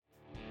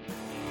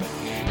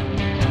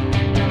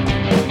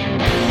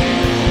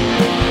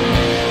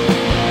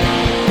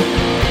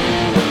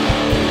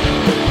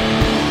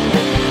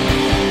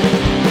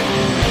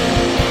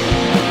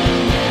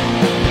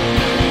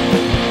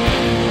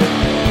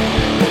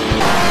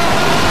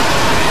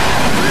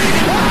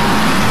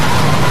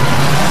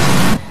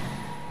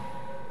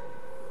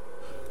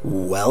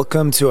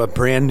Welcome to a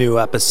brand new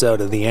episode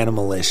of the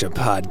Animalitia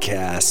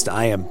podcast.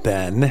 I am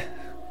Ben.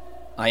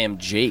 I am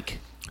Jake.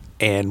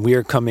 And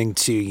we're coming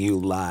to you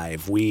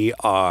live. We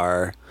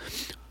are,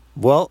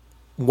 well,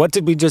 what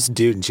did we just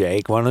do,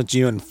 Jake? Why don't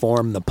you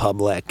inform the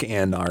public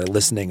and our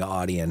listening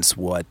audience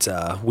what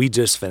we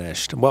just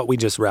finished, what we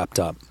just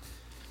wrapped up?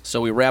 So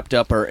we wrapped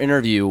up our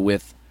interview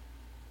with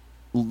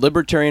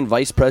Liberterian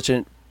Vice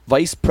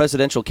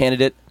Presidential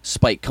candidate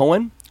Spike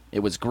Cohen.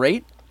 It was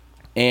great.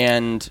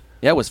 And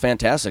yeah, it was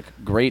fantastic.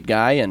 Great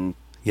guy and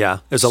yeah,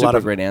 there's a lot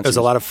of great answers. It was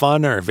a lot of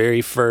fun. Our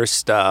very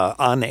first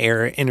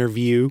on-air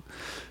interview,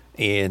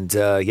 and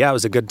yeah, it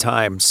was a good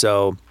time.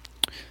 So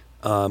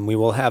we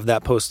will have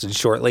that posted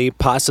shortly,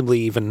 possibly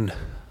even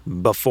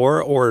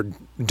before or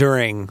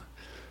during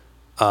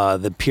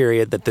the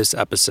period that this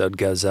episode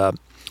goes up.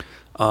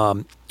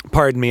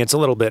 Pardon me, it's a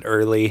little bit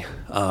early.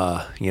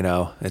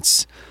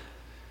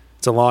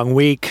 It's a long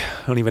week.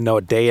 I don't even know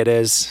what day it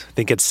is. I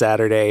think it's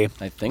Saturday.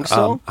 I think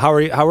so. How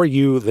are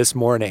you this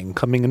morning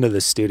coming into the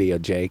studio,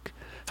 Jake?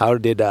 How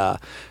did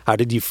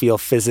you feel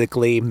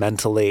physically,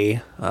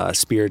 mentally,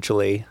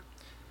 spiritually?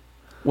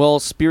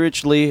 Well,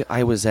 spiritually,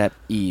 I was at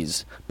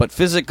ease, but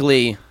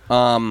physically,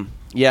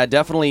 yeah,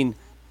 definitely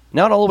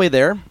not all the way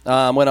there.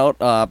 Went out,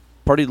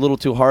 partied a little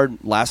too hard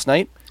last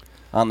night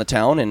on the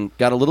town, and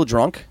got a little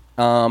drunk.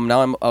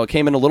 Now I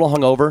came in a little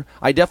hungover.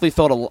 I definitely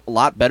felt a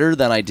lot better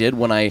than I did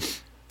when I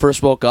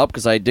first woke up,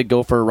 because I did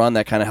go for a run.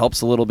 That kind of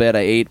helps a little bit. I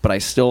ate, but I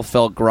still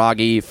felt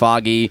groggy,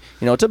 foggy,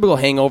 typical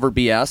hangover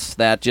BS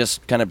that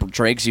just kind of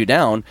drags you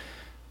down.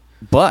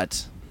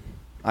 But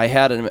I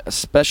had a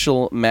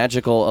special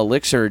magical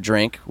elixir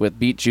drink with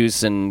beet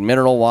juice and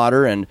mineral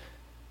water, and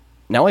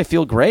now I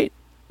feel great.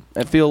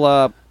 I feel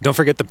don't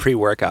forget the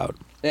pre-workout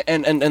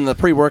and the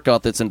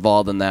pre-workout that's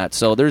involved in that.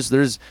 So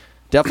there's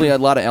definitely a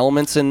lot of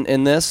elements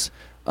in this.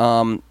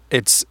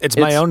 It's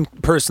my own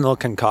personal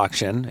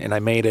concoction, and I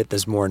made it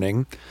this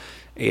morning.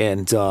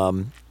 And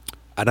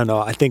I don't know.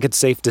 I think it's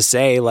safe to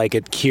say,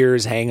 it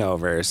cures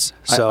hangovers.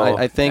 So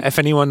I think if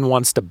anyone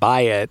wants to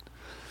buy it,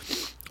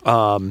 it's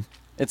on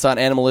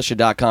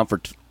animalitia.com for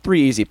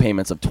 3 easy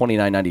payments of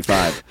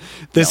 $29.95.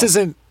 This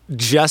isn't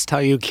just how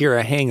you cure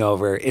a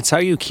hangover. It's how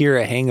you cure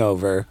a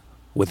hangover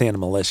with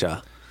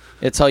Animalitia.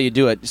 It's how you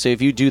do it. So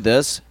if you do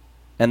this,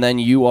 and then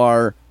you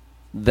are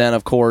then,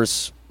 of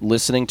course,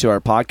 listening to our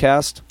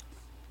podcast,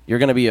 you're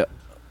going to be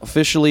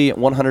officially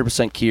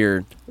 100%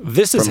 cured.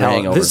 This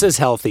is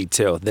healthy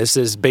too. This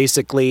is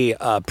basically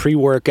a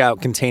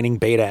pre-workout containing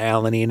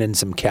beta-alanine and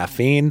some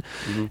caffeine.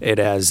 Mm-hmm. It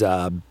has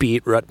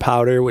beetroot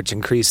powder, which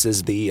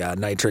increases the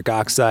nitric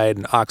oxide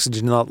and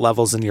oxygen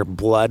levels in your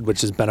blood,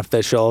 which is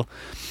beneficial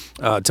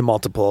to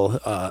multiple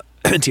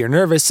to your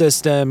nervous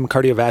system,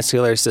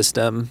 cardiovascular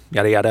system,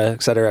 yada yada,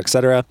 et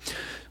cetera,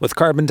 with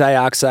carbon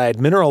dioxide,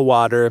 mineral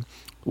water,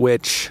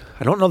 which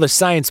I don't know the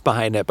science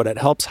behind it, but it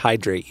helps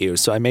hydrate you.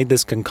 So I made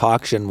this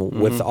concoction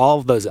with all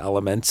of those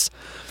elements.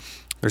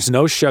 There's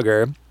no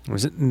sugar.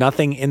 There's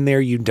nothing in there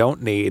you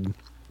don't need.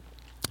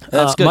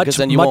 That's good, because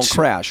then you won't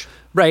crash.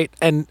 Right,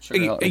 and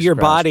your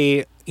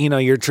body,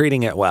 you're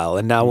treating it well.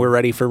 And now we're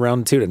ready for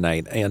round 2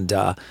 tonight. And,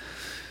 I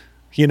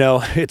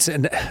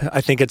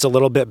think it's a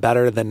little bit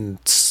better than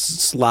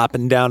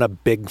slopping down a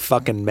big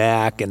fucking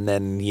Mac and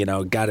then,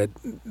 gotta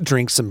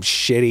drink some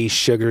shitty,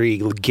 sugary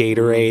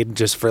Gatorade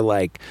just for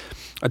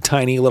a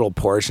tiny little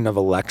portion of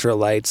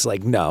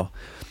electrolytes. No,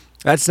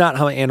 that's not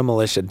how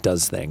Animalitia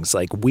does things.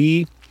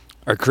 We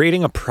are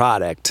creating a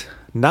product.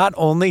 Not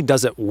only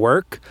does it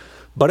work,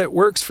 but it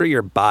works for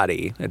your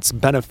body. It's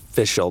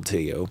beneficial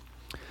to you.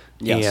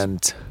 Yes.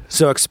 And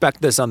so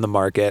expect this on the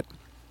market.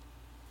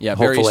 Yeah,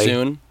 hopefully. Very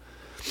soon.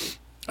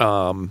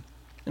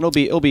 It'll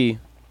be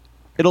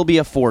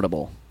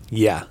affordable.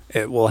 Yeah,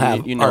 it will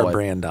have our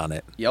brand on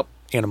it. Yep.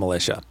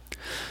 Animalitia.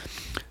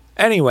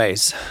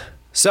 Anyways,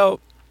 so,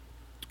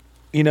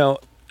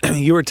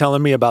 you were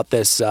telling me about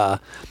this.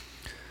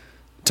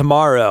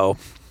 Tomorrow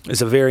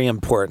is a very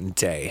important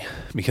day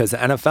because the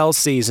NFL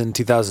season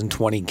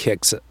 2020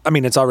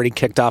 it's already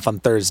kicked off on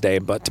Thursday,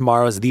 but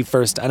tomorrow is the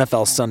first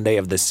NFL Sunday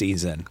of the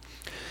season.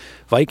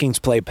 Vikings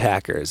play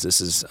Packers.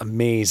 This is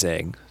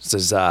amazing. This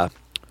is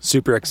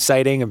super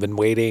exciting. I've been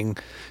waiting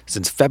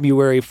since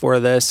February for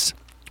this.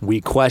 We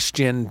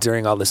questioned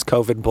during all this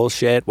COVID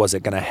bullshit, was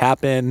it going to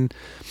happen?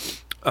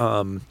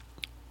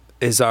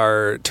 Is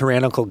our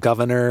tyrannical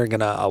governor going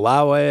to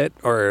allow it,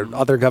 or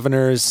other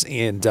governors?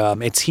 And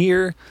it's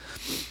here.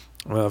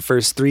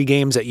 First 3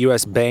 games at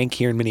US Bank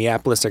here in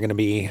Minneapolis are going to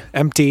be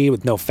empty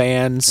with no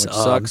fans. Which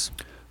sucks.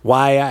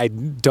 Why, I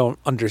don't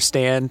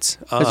understand.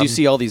 Because you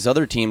see all these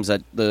other teams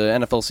that the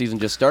NFL season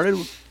just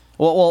started.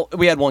 Well,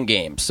 we had 1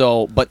 game,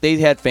 but they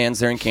had fans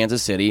there in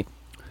Kansas City,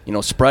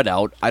 spread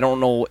out. I don't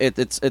know.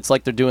 It's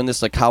like they're doing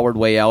this coward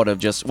way out of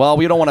just,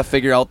 we don't want to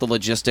figure out the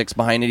logistics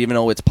behind it, even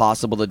though it's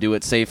possible to do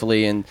it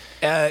safely. And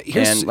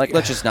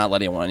let's just not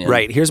let anyone in.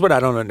 Right. Here's what I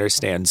don't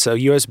understand. So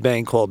U.S.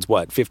 Bank holds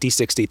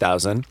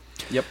 50,000-60,000.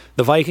 Yep.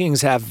 The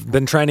Vikings have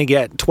been trying to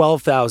get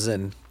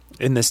 12,000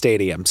 in the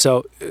stadium.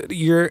 So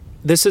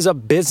this is a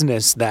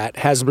business that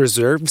has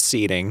reserved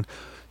seating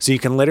So you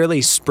can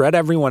literally spread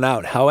everyone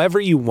out however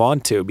you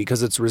want to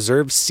because it's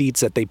reserved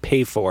seats that they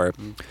pay for.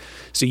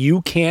 So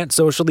you can't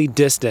socially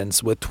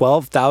distance with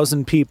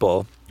 12,000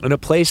 people in a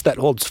place that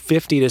holds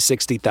 50 to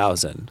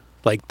 60,000.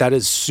 Like, that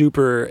is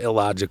super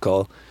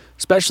illogical,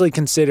 especially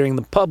considering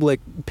the public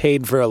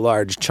paid for a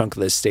large chunk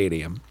of this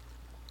stadium.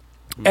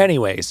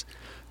 Anyways,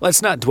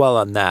 let's not dwell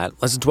on that.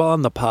 Let's dwell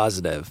on the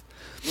positive.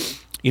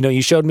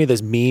 You showed me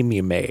this meme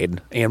you made,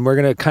 and we're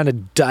going to kind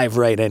of dive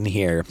right in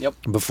here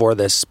before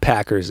this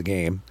Packers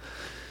game.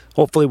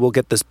 Hopefully we'll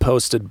get this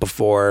posted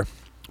before,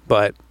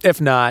 but if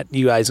not,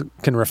 you guys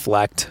can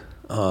reflect.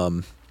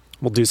 We'll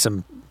do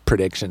some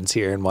predictions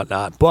here and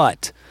whatnot.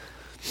 But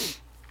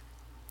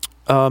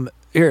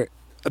here,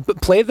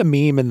 play the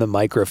meme in the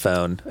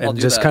microphone and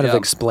just kind of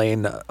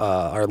explain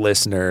our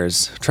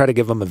listeners. Try to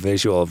give them a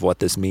visual of what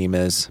this meme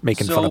is,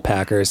 making fun of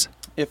Packers.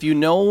 If you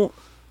know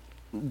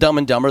Dumb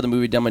and Dumber, the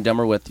movie Dumb and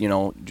Dumber with,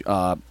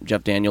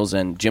 Jeff Daniels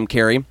and Jim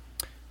Carrey,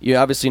 you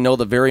obviously know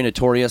the very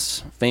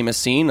notorious, famous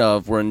scene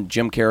of when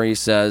Jim Carrey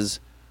says,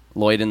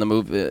 Lloyd in the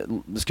movie,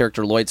 this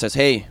character Lloyd says,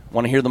 "Hey,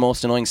 want to hear the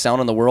most annoying sound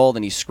in the world?"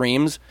 And he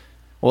screams.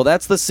 Well,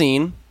 that's the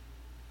scene.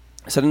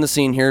 I said in the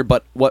scene here,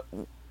 but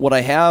what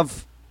I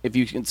have, if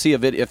you can see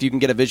if you can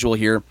get a visual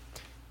here,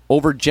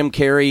 over Jim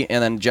Carrey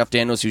and then Jeff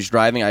Daniels who's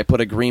driving, I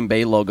put a Green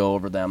Bay logo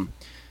over them,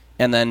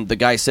 and then the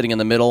guy sitting in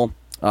the middle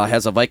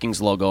has a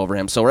Vikings logo over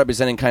him, so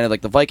representing kind of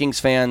like the Vikings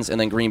fans and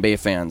then Green Bay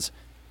fans.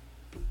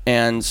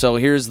 And so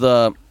here's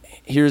the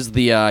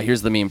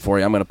meme for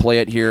you. I'm going to play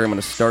it here. I'm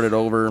going to start it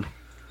over.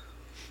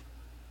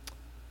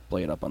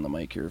 Play it up on the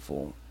mic here,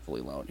 fully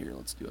loud here.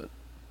 Let's do it.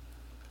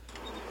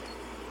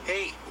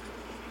 Hey,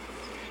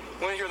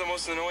 want to hear the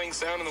most annoying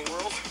sound in the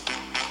world?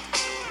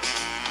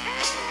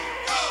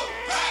 Go,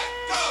 Pack,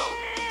 go!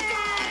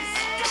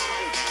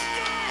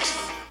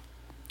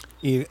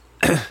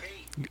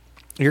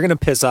 You're going to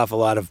piss off a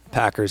lot of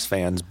Packers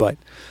fans,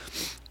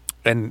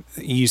 and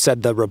you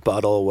said the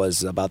rebuttal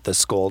was about the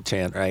Skull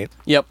chant, right?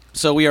 Yep.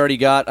 So we already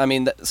got,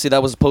 that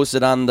was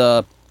posted on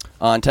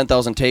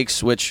 10,000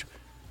 Takes, which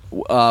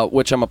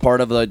I'm a part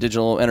of, the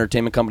digital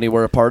entertainment company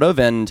we're a part of,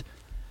 and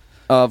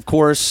of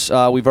course,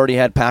 we've already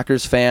had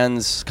Packers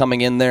fans coming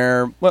in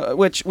there,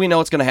 which we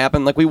know it's going to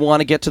happen. Like, we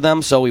want to get to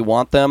them, so we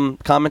want them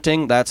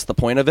commenting. That's the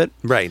point of it.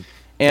 Right.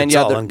 And it's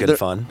all in good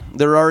fun.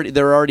 They're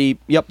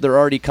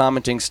already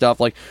commenting stuff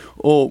like,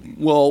 "Oh,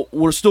 well,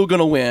 we're still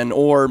gonna win,"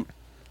 or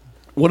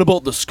 "What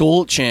about the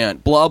Skull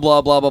chant?" Blah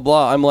blah blah blah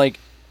blah. I'm like,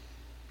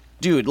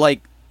 dude,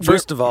 like,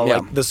 first of all,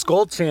 like, the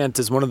Skull chant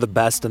is one of the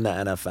best in the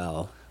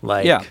NFL.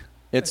 Like, yeah,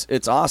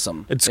 it's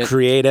awesome. It's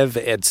creative.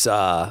 It's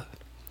I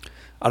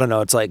don't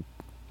know. It's like,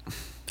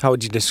 how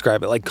would you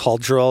describe it? Like,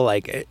 cultural.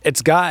 Like,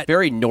 it's got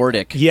very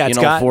Nordic. Yeah, it's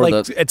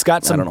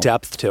got some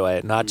depth to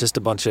it, not just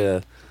a bunch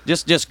of.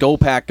 Just go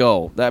Pack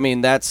go. I mean,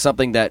 that's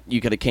something that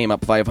you could have came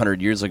up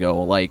 500 years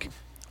ago. Like,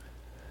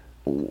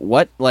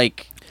 what?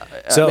 Like,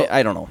 so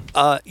I don't know.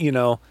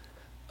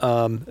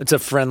 It's a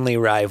friendly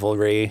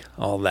rivalry.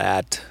 All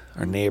that.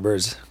 Our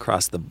neighbors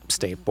across the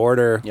state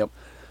border. Yep.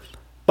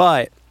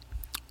 But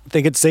I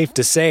think it's safe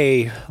to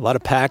say a lot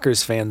of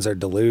Packers fans are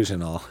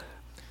delusional.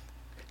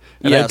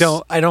 And yes.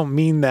 I don't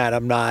mean that.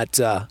 I'm not.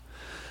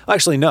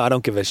 Actually, no, I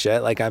don't give a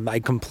shit. Like, I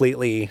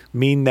completely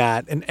mean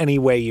that in any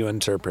way you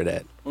interpret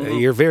it. Mm-hmm.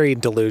 You're very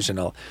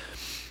delusional.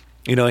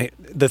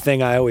 The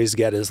thing I always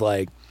get is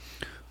like,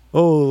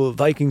 "Oh,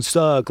 Vikings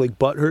suck," like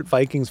butthurt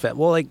Vikings fan.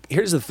 Well, like,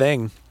 here's the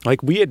thing.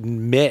 Like, we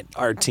admit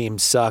our team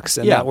sucks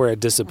and that we're a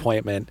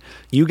disappointment.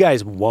 You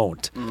guys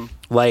won't. Mm-hmm.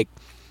 Like,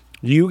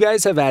 you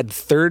guys have had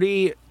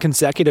 30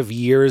 consecutive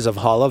years of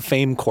Hall of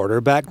Fame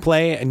quarterback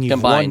play, and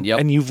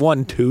you've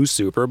won 2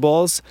 Super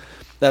Bowls.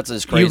 That's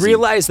as crazy. You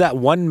realize that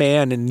one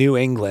man in New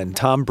England,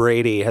 Tom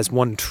Brady, has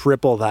won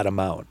triple that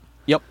amount.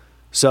 Yep.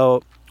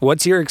 So,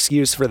 what's your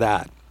excuse for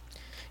that?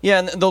 Yeah,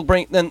 and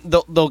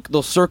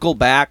they'll circle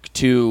back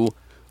to.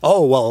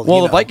 Oh, well,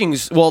 the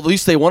Vikings. Well, at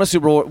least they won a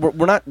Super Bowl.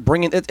 We're not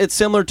bringing. It's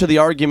similar to the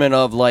argument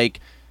of, like,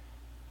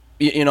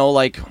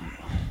 like,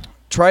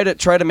 try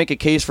to make a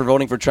case for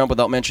voting for Trump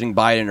without mentioning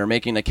Biden, or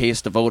making a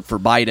case to vote for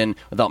Biden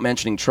without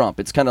mentioning Trump.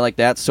 It's kind of like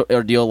that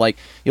ordeal. Like,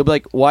 you'll be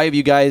like, why have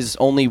you guys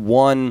only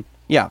won?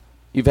 Yeah.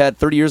 You've had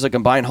 30 years of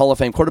combined Hall of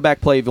Fame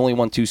quarterback play. You've only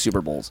won 2 Super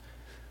Bowls.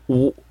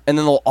 And then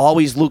they'll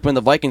always loop in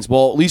the Vikings.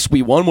 Well, at least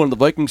we won one. The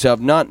Vikings have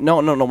not.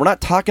 No. We're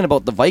not talking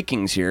about the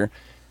Vikings here.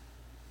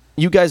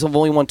 You guys have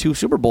only won 2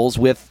 Super Bowls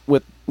with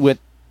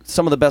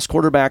some of the best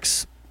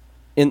quarterbacks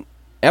in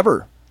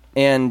ever.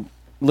 And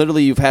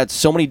literally, you've had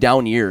so many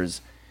down years.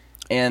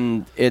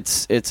 And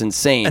it's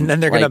insane. And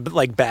then they're going to,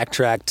 like,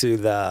 backtrack to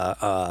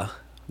the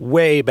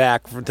way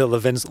back to the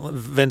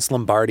Vince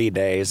Lombardi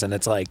days. And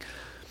it's like,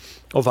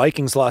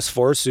 Vikings lost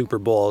 4 Super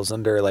Bowls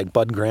under, like,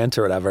 Bud Grant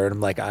or whatever. And I'm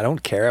like, I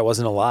don't care. I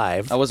wasn't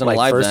alive. I wasn't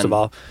alive first then, of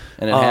all.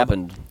 And it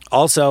happened.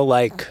 Also,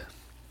 like,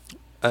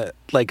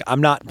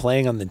 I'm not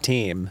playing on the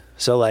team.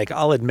 So, like,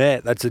 I'll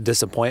admit that's a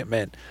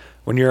disappointment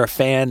when you're a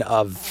fan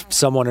of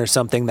someone or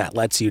something that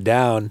lets you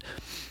down.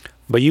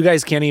 But you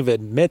guys can't even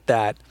admit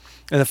that.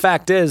 And the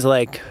fact is,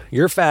 like,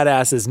 your fat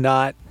ass is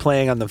not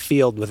playing on the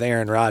field with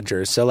Aaron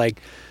Rodgers. So,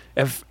 like,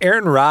 if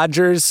Aaron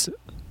Rodgers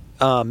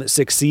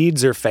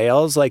succeeds or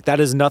fails, like, that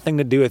has nothing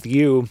to do with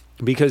you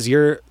because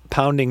you're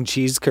pounding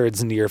cheese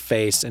curds into your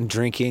face and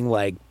drinking,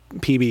 like,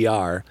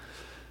 PBR.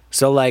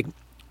 So, like,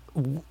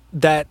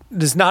 that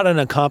is not an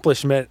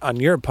accomplishment on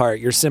your part.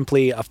 You're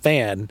simply a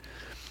fan.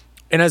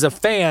 And as a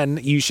fan,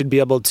 you should be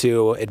able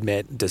to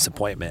admit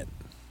disappointment.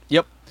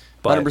 Yep,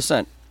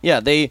 100%.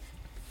 Yeah,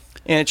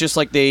 and it's just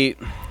like they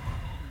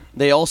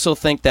also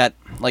think that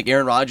like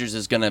Aaron Rodgers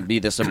is going to be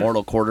this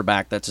immortal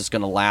quarterback that's just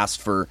going to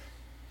last for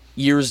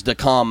years to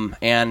come,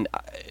 and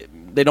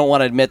they don't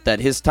want to admit that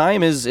his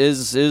time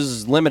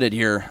is limited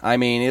here. I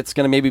mean, it's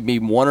going to maybe be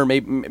one or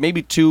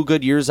maybe 2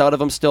 good years out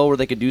of him still where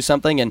they could do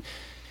something, and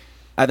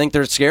I think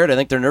they're scared. I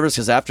think they're nervous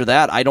because after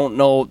that, I don't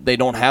know, they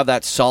don't have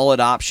that solid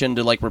option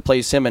to like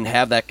replace him and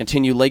have that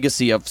continued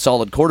legacy of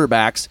solid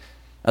quarterbacks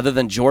other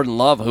than Jordan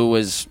Love, who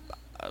was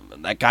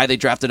that guy they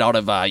drafted out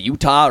of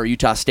Utah or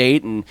Utah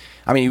State, and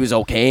I mean he was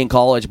okay in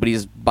college, but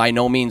he's by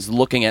no means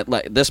looking at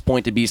this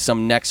point to be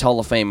some next Hall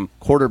of Fame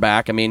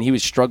quarterback. I mean he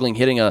was struggling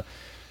hitting a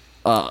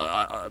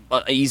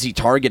easy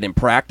target in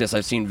practice.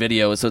 I've seen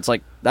videos, so it's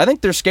like I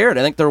think they're scared.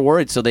 I think they're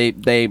worried, so they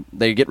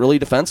get really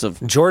defensive.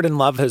 Jordan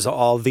Love has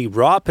all the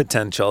raw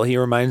potential. He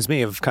reminds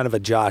me of kind of a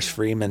Josh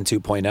Freeman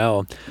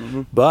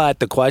 2.0. But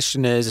the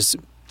question is,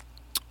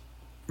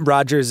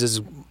 Rodgers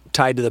is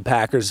tied to the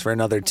Packers for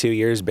another 2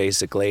 years,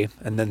 basically,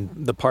 and then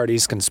the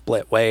parties can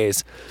split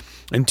ways.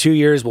 In 2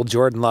 years, will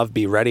Jordan Love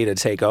be ready to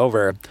take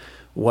over?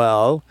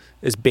 Well,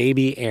 is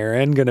baby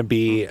Aaron going to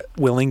be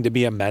willing to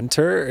be a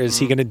mentor, or is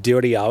he going to do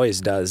what he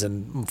always does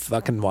and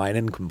fucking whine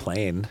and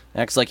complain?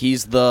 Acts like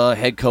he's the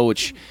head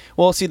coach.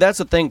 Well, see, that's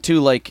the thing,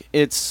 too. Like,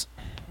 it's...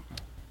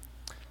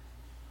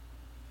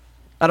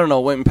 I don't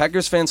know, when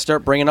Packers fans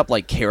start bringing up,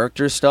 like,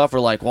 character stuff or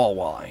like,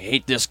 well, I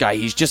hate this guy,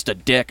 he's just a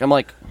dick. I'm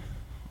like...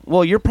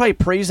 Well, you're probably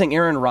praising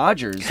Aaron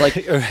Rodgers. Like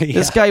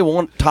this guy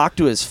won't talk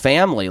to his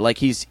family. Like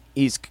he's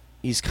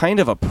kind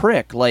of a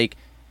prick. Like,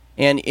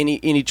 and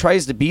he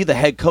tries to be the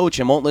head coach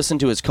and won't listen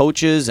to his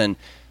coaches. And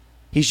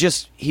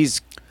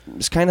he's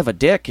kind of a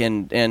dick.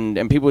 And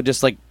people would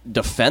just like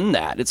defend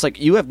that. It's like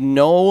you have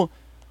no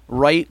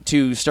right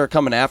to start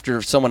coming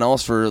after someone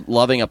else for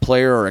loving a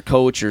player or a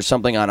coach or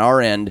something on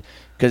our end.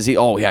 Because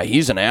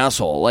he's an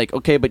asshole. Like,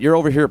 okay, but you're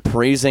over here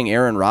praising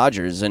Aaron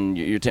Rodgers, and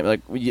you're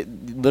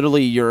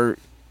literally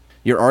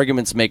your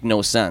arguments make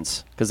no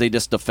sense because they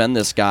just defend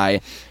this guy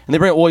and they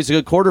bring up, he's a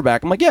good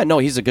quarterback. I'm like, yeah, no,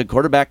 he's a good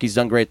quarterback. He's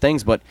done great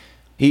things, but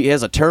he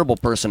has a terrible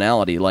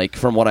personality, like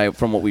from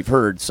what we've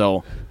heard.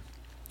 So,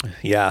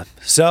 yeah.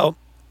 So,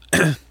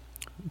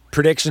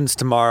 predictions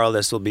tomorrow.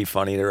 This will be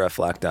funny to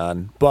reflect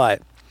on,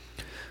 but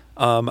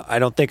I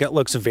don't think it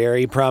looks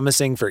very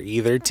promising for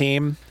either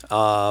team.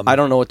 I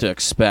don't know what to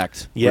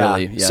expect. Yeah.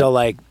 Really. Yeah. So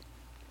like.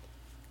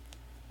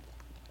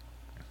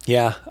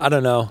 Yeah, I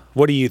don't know.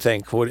 What do you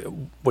think? What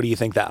do you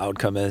think the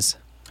outcome is?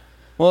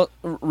 Well,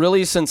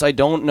 really, since I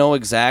don't know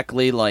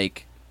exactly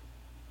like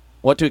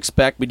what to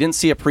expect, we didn't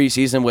see a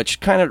preseason, which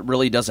kind of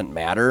really doesn't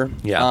matter.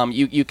 Yeah.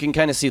 You can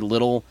kind of see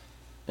little,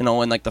 in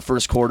like the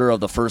first quarter of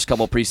the first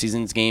couple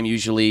preseasons game.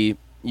 Usually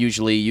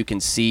you can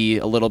see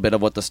a little bit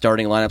of what the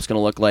starting lineup's going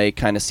to look like.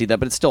 Kind of see that,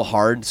 but it's still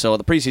hard. So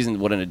the preseason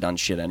wouldn't have done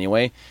shit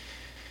anyway.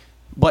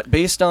 But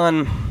based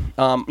on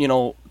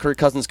Kirk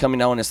Cousins coming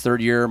now in his third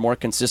year, more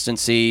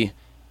consistency.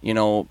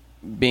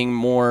 Being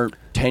more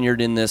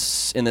tenured in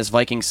this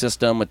Viking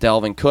system with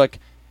Dalvin Cook.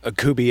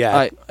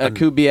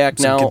 Kubiak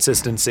now.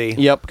 Consistency.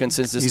 Yep,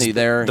 consistency. He's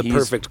there. He's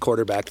perfect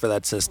quarterback for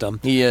that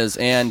system. He is.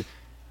 And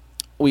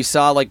we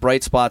saw like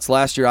bright spots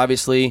last year,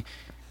 obviously.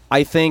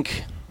 I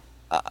think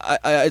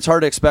it's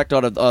hard to expect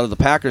out of the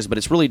Packers, but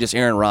it's really just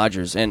Aaron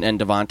Rodgers and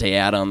Devontae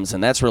Adams,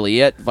 and that's really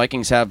it.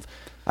 Vikings have,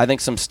 I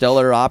think, some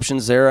stellar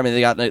options there. I mean,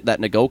 they got that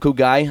Ngoku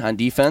guy on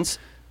defense.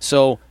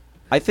 So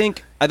I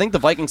think the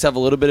Vikings have a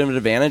little bit of an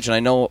advantage, and I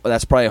know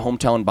that's probably a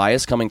hometown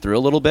bias coming through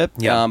a little bit.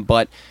 Yeah.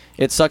 But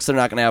it sucks they're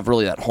not going to have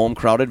really that home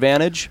crowd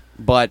advantage.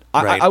 But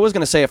right. I was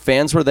going to say if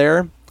fans were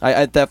there,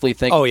 I definitely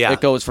think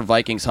it goes for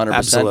Vikings 100%.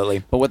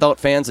 Absolutely. But without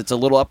fans, it's a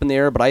little up in the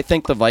air. But I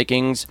think the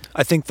Vikings...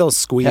 I think they'll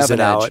squeeze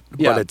it out.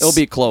 Yeah, but it'll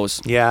be close.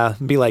 Yeah,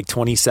 it'll be like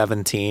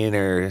 2017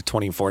 or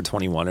 24-21 or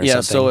something. Yeah,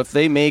 so if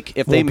they make...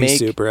 be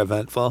super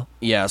eventful.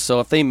 Yeah,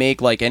 so if they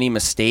make like any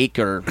mistake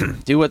or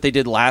do what they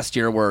did last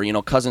year where,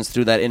 Cousins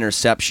threw that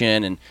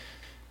interception and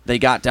they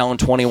got down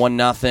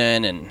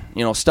 21-0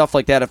 and, stuff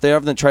like that. If they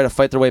ever try to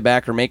fight their way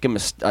back or make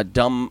a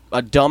dumb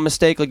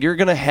mistake, like you're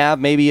going to have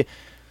maybe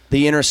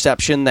the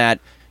interception that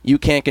you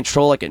can't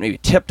control, like it maybe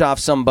tipped off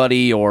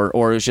somebody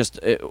or it's just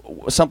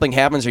something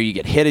happens or you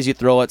get hit as you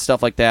throw it,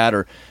 stuff like that,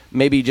 or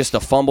maybe just a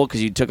fumble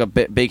because you took a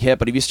big hit.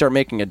 But if you start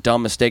making a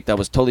dumb mistake that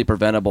was totally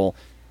preventable,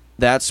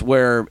 that's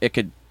where it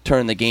could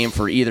turn the game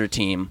for either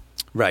team.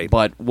 Right.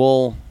 But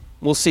we'll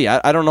see.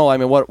 I don't know. I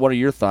mean, what are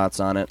your thoughts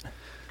on it?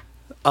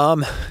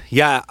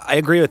 Yeah, I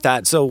agree with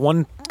that. So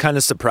one kind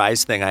of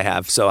surprise thing I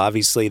have. So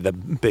obviously the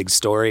big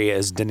story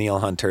is Danielle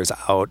Hunter's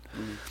out.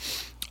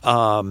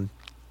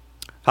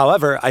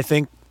 However, I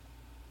think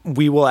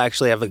we will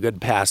actually have a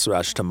good pass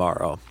rush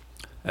tomorrow.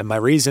 And my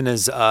reason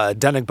is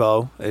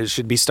Denigbo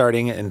should be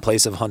starting in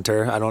place of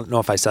Hunter. I don't know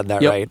if I said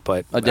that right,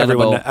 but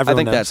everyone I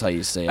think knows, that's how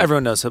you say it.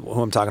 Everyone knows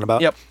who I'm talking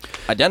about. Yep,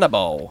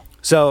 Denigbo.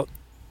 So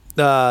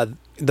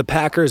the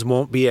Packers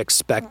won't be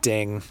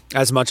expecting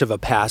as much of a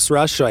pass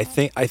rush, so I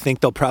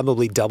think they'll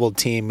probably double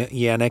team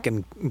Yannick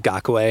and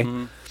Ngakoue.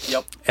 Mm-hmm.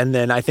 Yep. And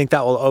then I think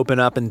that will open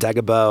up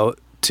Denigbo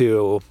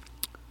to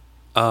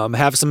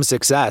have some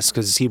success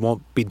because he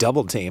won't be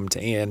double teamed.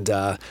 And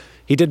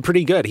he did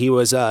pretty good. He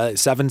was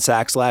 7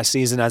 sacks last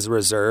season as a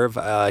reserve.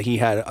 He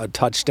had a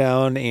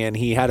touchdown, and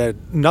he had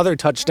another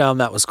touchdown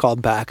that was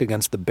called back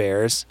against the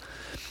Bears.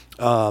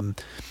 So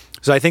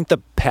I think the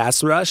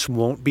pass rush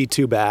won't be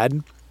too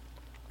bad.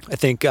 I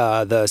think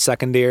the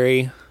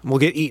secondary will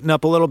get eaten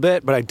up a little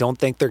bit, but I don't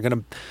think they're going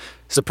to...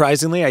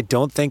 Surprisingly, I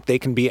don't think they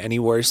can be any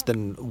worse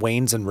than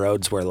Waynes and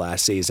Rhodes were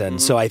last season.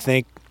 So I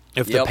think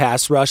if the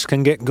pass rush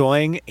can get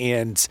going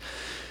and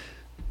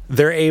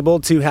they're able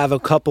to have a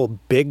couple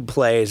big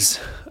plays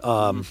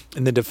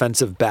in the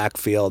defensive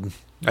backfield,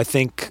 I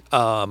think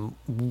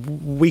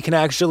we can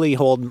actually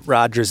hold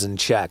Rodgers in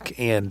check.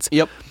 And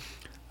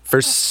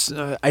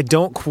I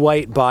don't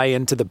quite buy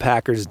into the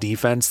Packers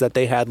defense that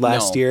they had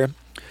last year.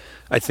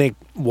 I think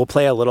we'll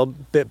play a little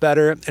bit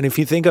better. And if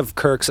you think of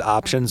Kirk's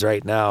options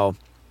right now,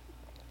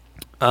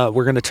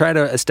 we're going to try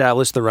to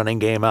establish the running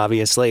game,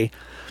 obviously.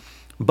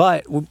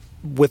 But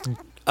with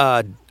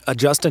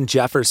Justin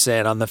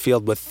Jefferson on the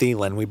field with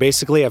Thielen, we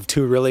basically have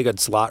 2 really good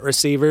slot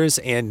receivers.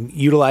 And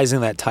utilizing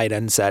that tight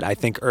end set, I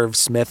think Irv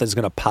Smith is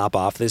going to pop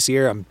off this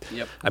year.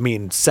 I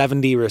mean,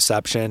 70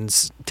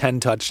 receptions, 10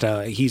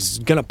 touchdowns. He's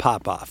going to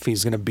pop off.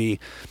 He's going to be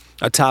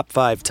a top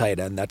 5 tight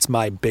end. That's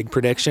my big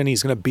prediction.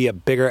 He's going to be a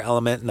bigger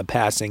element in the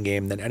passing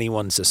game than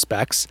anyone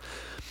suspects.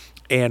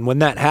 And when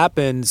that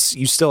happens,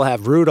 you still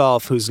have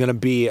Rudolph, who's going to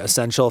be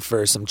essential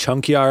for some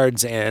chunk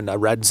yards and a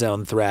red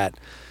zone threat.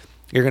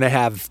 You're going to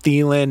have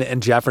Thielen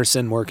and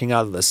Jefferson working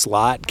out of the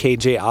slot.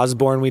 KJ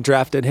Osborne, we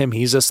drafted him.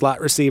 He's a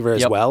slot receiver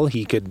as well.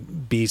 He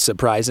could be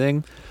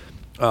surprising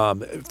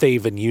if they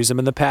even use him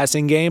in the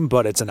passing game,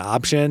 but it's an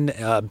option.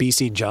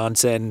 BC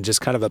Johnson,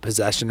 just kind of a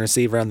possession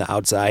receiver on the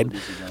outside.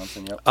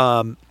 BC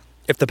Johnson,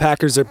 if the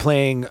Packers are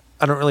playing,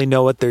 I don't really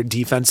know what their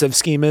defensive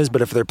scheme is,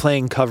 but if they're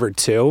playing cover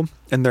 2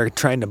 and they're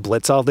trying to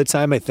blitz all the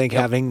time, I think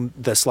having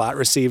the slot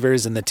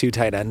receivers and the 2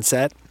 tight end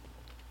set,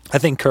 I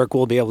think Kirk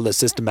will be able to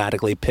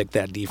systematically pick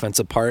that defense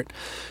apart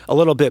a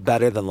little bit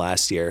better than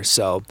last year.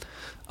 So,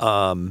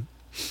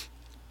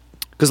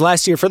 because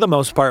last year, for the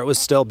most part, was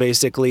still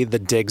basically the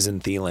Diggs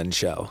and Thielen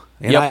show.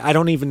 And I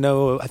don't even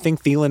know. I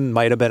think Thielen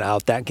might have been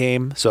out that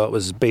game, so it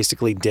was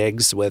basically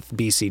Diggs with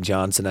BC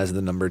Johnson as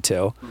the number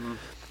 2.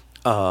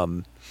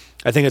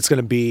 I think it's going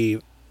to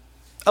be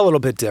a little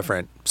bit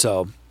different.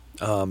 So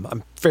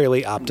I'm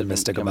fairly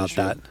optimistic about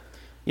that.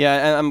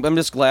 Yeah, and I'm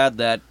just glad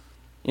that,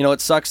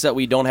 it sucks that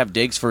we don't have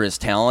Diggs for his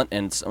talent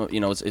and,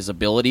 his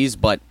abilities,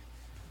 but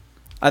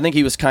I think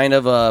he was kind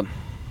of a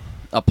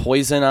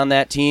poison on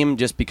that team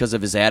just because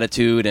of his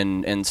attitude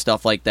and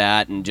stuff like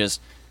that, and just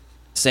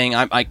saying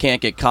I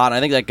can't get caught. And I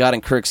think that got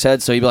in Kirk's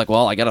head, so he'd be like,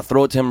 well, I got to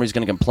throw it to him or he's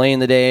going to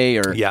complain today,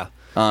 or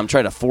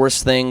try to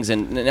force things.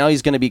 And now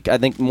he's going to be, I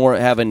think, more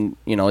having,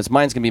 his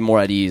mind's going to be more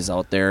at ease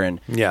out there.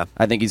 And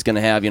I think he's going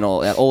to have,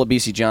 Ola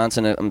BC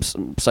Johnson. I'm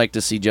psyched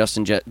to see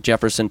Justin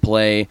Jefferson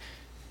play.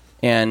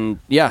 And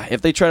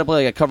if they try to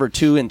play like a cover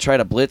 2 and try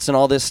to blitz and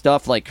all this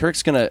stuff, like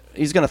Kirk's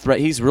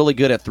he's really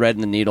good at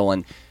threading the needle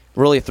and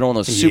really throwing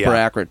those super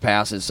accurate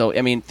passes. So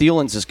I mean,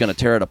 Thielen's just going to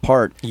tear it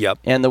apart.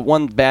 And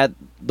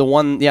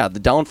the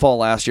downfall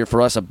last year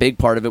for us, a big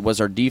part of it was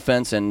our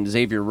defense and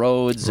Xavier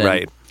Rhodes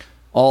and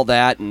all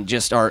that, and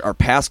just our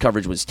pass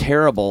coverage was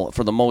terrible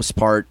for the most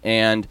part.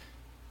 And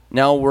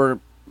now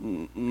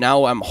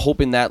I'm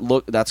hoping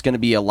that's going to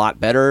be a lot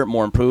better,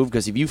 more improved,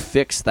 because if you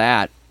fix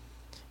that,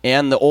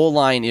 and the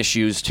O-line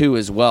issues, too,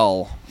 as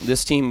well,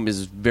 this team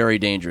is very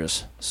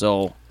dangerous.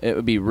 So it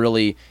would be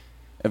really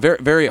very,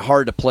 very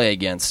hard to play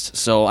against.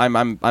 So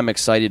I'm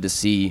excited to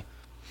see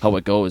how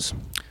it goes.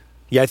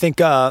 Yeah, I think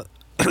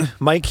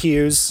Mike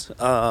Hughes,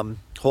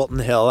 Holton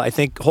Hill. I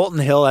think Holton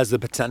Hill has the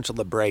potential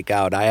to break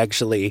out. I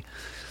actually...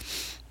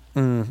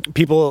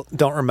 people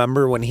don't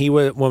remember when he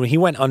went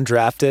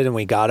undrafted and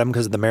we got him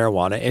because of the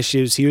marijuana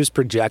issues. He was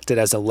projected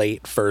as a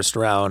late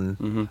second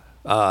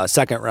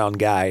round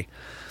guy.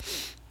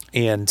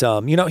 And,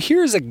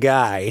 here's a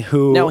guy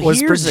who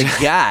a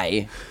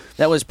guy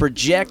that was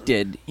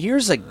projected.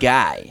 Here's a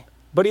guy.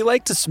 But he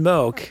liked to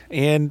smoke,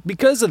 and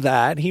because of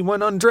that, he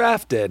went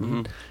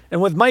undrafted.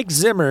 And with Mike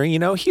Zimmer,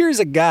 here's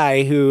a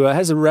guy who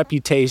has a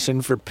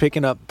reputation for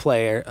picking up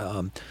player.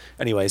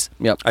 Anyways,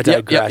 I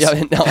digress.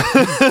 No.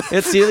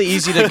 It's really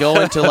easy to go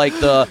into like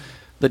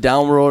the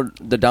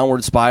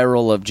downward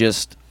spiral of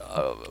just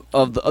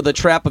of the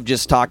trap of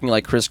just talking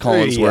like Chris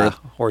Collinsworth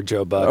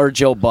or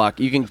Joe Buck.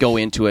 You can go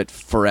into it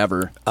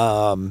forever.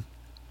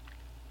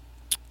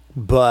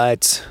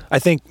 But I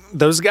think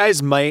those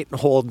guys might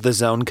hold the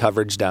zone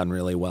coverage down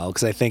really well,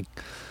 because I think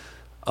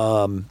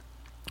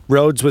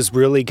Rhodes was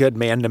really good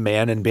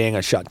man-to-man and being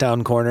a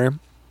shutdown corner.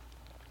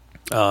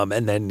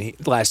 And then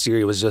last year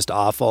he was just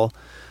awful.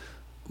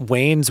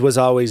 Waynes was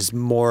always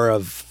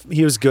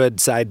he was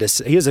good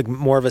he was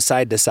more of a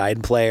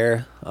side-to-side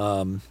player.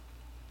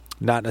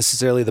 Not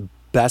necessarily the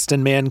best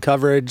in man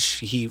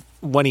coverage.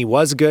 When he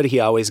was good, he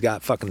always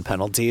got fucking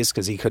penalties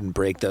because he couldn't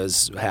break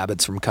those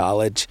habits from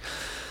college.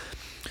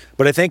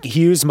 But I think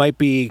Hughes might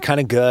be kind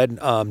of good.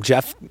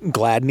 Jeff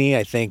Gladney,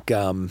 I think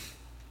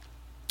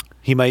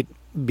he might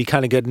be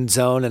kind of good in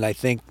zone, and I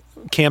think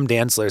Cam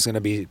Dantzler is going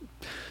to be.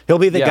 He'll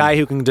be the guy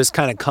who can just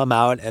kind of come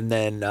out and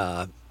then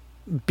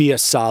be a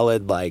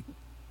solid like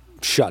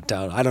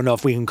shutdown. I don't know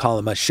if we can call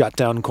him a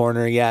shutdown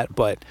corner yet,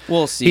 but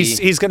we'll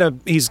see.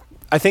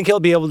 I think he'll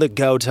be able to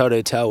go toe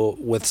to toe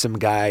with some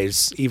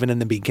guys even in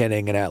the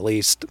beginning and at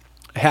least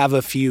have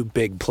a few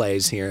big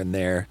plays here and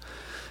there.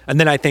 And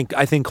then I think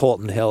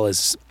Holton Hill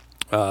is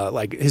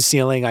like his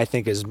ceiling I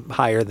think is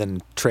higher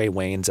than Trey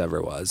Waynes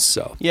ever was.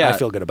 So I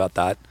feel good about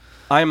that.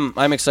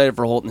 I'm excited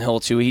for Holton Hill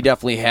too. He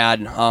definitely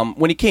had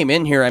when he came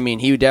in here. I mean,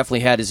 he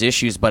definitely had his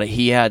issues, but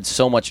he had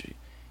so much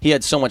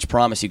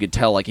promise. You could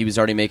tell like he was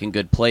already making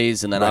good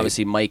plays, and then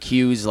obviously Mike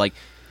Hughes. Like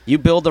you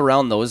build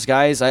around those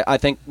guys. I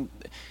think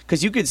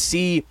because you could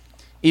see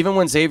even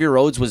when Xavier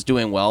Rhodes was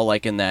doing well,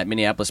 like in that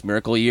Minneapolis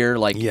Miracle year,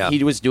 like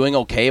he was doing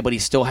okay, but he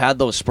still had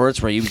those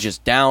spurts where he was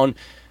just down.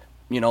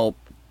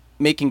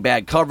 Making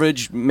bad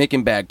coverage,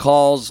 making bad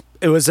calls.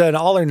 It was an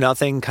all or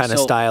nothing kind of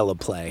style of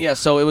play. Yeah,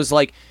 so it was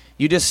like.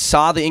 You just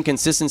saw the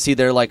inconsistency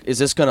there. Like, is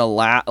this going to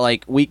last?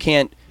 Like, you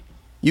can't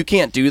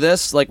do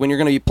this. Like, when you're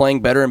going to be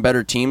playing better and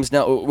better teams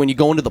now, when you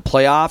go into the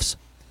playoffs,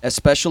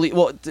 especially.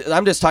 Well,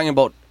 I'm just talking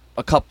about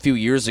a few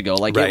years ago.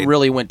 Like, it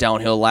really went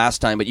downhill last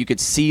time, but you could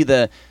see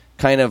the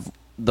kind of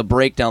the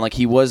breakdown. Like,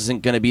 he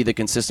wasn't going to be the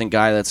consistent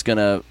guy that's going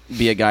to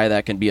be a guy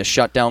that can be a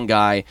shutdown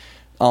guy,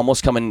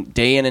 almost coming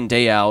day in and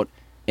day out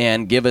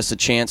and give us a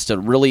chance to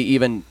really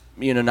even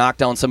knock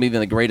down some even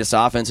the greatest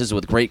offenses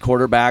with great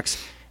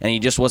quarterbacks. And he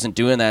just wasn't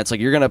doing that. It's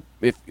like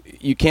if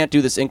you can't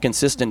do this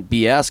inconsistent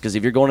BS because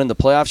if you're going into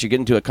the playoffs, you get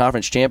into a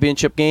conference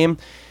championship game,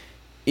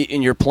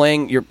 and you're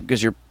playing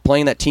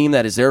that team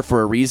that is there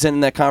for a reason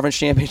in that conference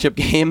championship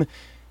game,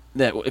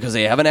 because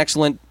they have an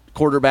excellent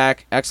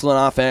quarterback,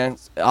 excellent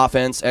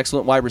offense,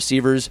 excellent wide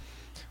receivers.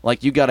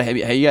 Like you gotta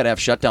have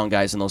shutdown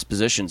guys in those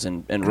positions,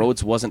 and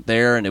Rhodes wasn't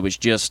there, and it was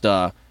just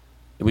a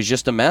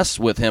mess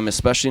with him,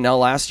 especially now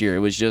last year.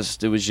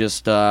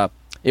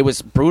 It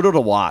was brutal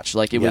to watch.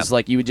 Like it was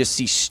like you would just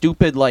see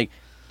stupid like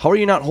how are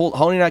you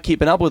not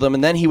keeping up with him?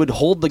 And then he would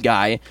hold the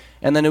guy,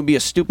 and then it would be a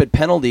stupid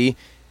penalty,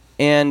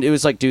 and it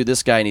was like, dude,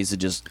 this guy needs to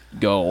just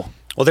go.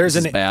 Well, there's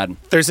an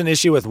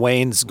issue with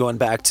Waynes going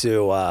back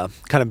to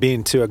kind of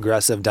being too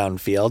aggressive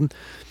downfield.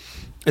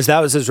 That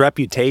was his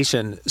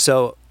reputation.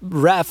 So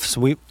refs,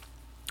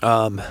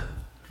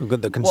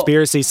 the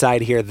conspiracy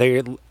side here,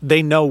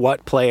 they know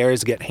what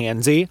players get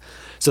handsy,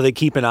 so they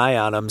keep an eye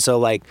on them. So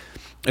like.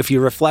 If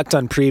you reflect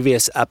on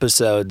previous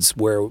episodes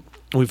where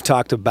we've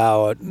talked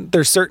about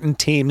there's certain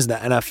teams the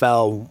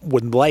NFL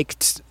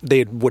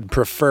would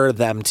prefer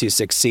them to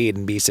succeed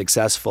and be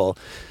successful.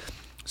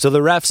 So the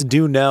refs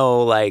do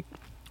know like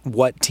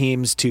what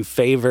teams to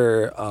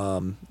favor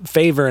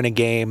in a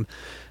game,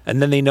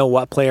 and then they know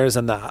what players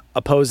on the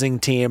opposing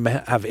team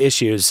have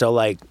issues. So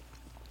like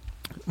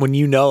when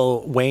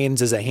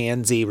Waynes is a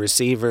handsy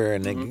receiver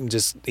and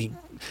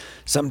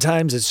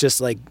sometimes it's just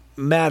like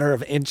matter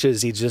of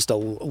inches, he's just a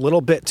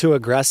little bit too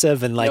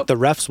aggressive, and like the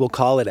refs will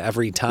call it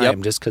every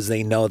time just because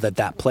they know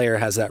that player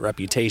has that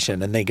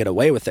reputation and they get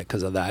away with it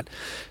because of that.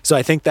 So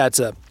I think that's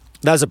a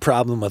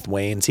problem with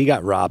Waynes. He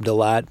got robbed a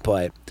lot,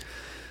 but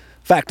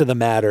fact of the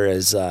matter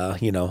is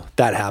that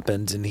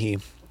happened, and he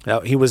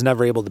was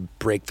never able to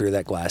break through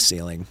that glass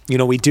ceiling.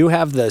 We do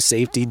have the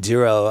safety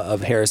duo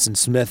of Harrison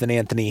Smith and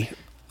Anthony,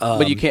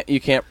 but you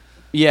can't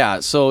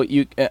so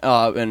you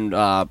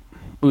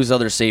who's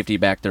other safety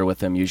back there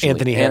with him usually?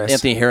 Anthony Harris.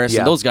 Anthony Harris.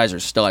 Yeah. Those guys are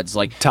studs.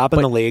 Like top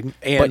in the league.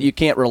 But you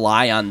can't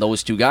rely on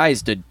those two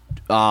guys to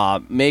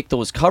make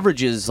those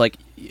coverages. Like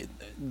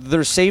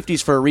they're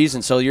safeties for a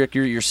reason. So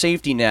your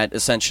safety net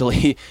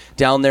essentially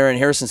down there. And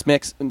Harrison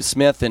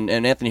Smith and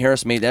Anthony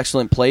Harris made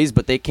excellent plays,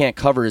 but they can't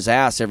cover his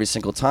ass every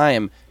single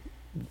time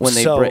when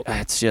they break.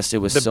 It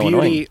was so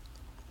annoying.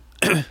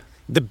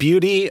 The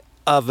beauty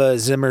of a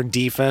Zimmer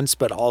defense,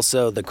 but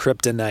also the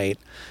kryptonite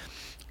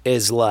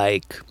is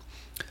like.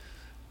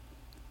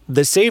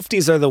 The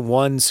safeties are the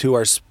ones who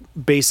are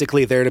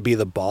basically there to be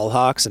the ball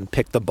hawks and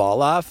pick the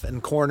ball off,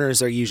 and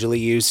corners are usually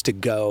used to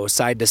go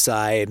side to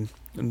side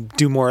and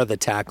do more of the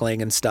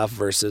tackling and stuff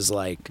versus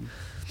like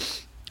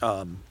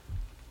the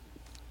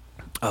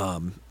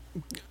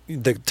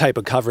type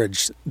of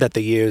coverage that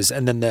they use,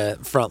 and then the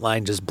front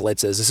line just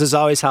blitzes. This is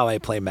always how I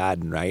play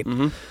Madden, right?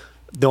 Mm-hmm.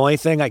 The only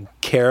thing I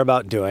care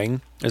about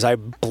doing is I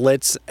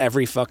blitz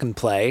every fucking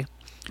play.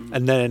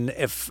 And then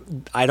if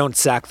I don't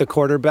sack the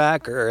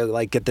quarterback or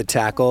like get the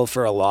tackle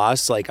for a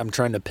loss, like I'm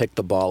trying to pick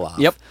the ball off.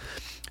 Yep.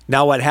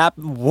 Now what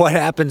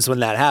happens when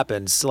that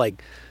happens?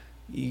 Like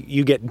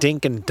you get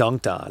dink and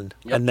dunked on,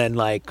 and then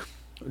like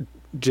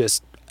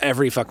just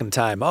every fucking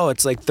time. Oh,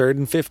 it's like 3rd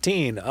and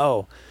 15.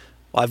 Oh,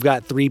 well, I've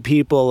got 3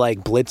 people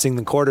like blitzing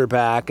the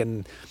quarterback,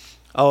 and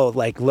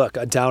look,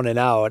 a down and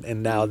out,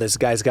 and now this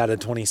guy's got a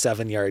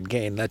 27-yard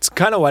gain. That's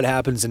kind of what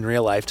happens in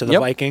real life to the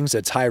Vikings.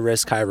 It's high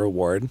risk, high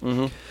reward.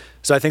 Mm-hmm.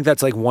 So I think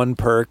that's like one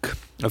perk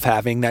of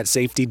having that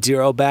safety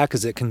zero back,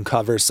 is it can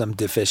cover some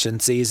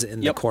deficiencies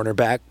in the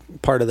cornerback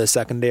part of the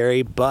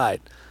secondary.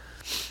 But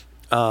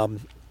you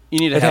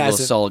need to have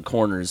those solid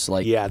corners.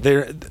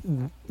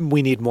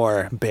 We need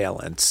more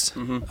balance.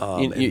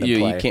 Mm-hmm.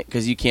 You can't,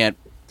 because you can't.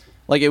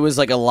 Like, it was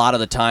like a lot of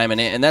the time,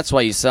 and that's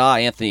why you saw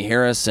Anthony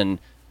Harris and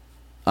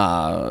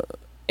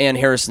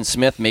Harrison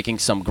Smith making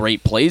some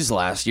great plays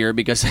last year,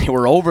 because they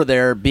were over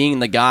there being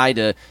the guy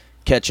to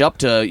catch up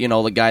to,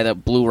 the guy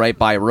that blew right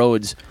by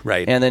Rhodes.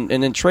 Right. And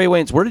then Trey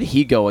Waynes, where did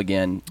he go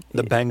again?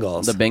 The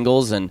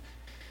Bengals. And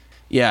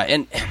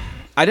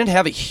I didn't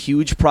have a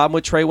huge problem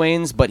with Trey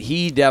Waynes, but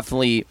he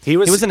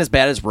wasn't as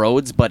bad as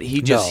Rhodes, but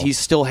he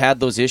still had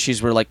those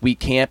issues where, like, we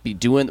can't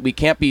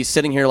be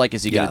sitting here like,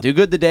 is he going to do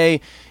good today?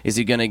 Is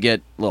he going to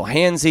get a little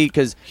handsy?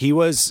 Because he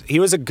was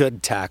a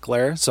good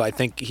tackler, so I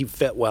think he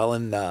fit well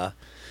in the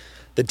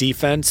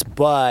defense,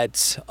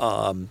 but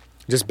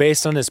just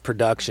based on his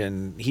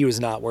production, he was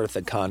not worth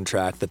the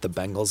contract that the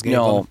Bengals gave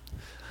him.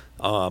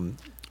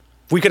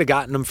 If we could have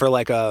gotten him for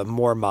like a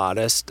more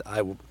modest,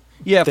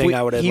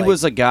 he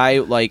was a guy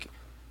like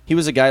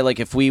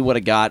if we would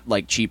have got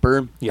like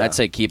cheaper, I'd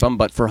say keep him.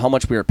 But for how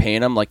much we were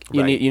paying him, like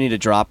you need to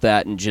drop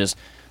that and just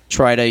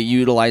try to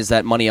utilize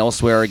that money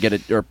elsewhere,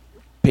 or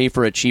pay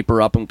for a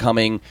cheaper up and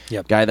coming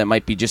guy that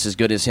might be just as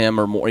good as him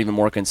or even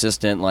more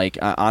consistent. Like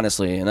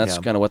honestly, and that's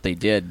kind of what they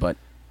did, but.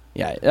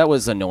 Yeah, that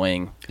was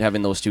annoying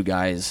having those two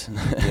guys.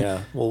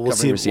 Yeah, well, we'll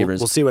see.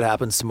 We'll see what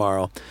happens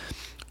tomorrow.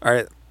 All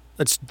right,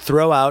 let's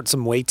throw out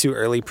some way too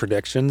early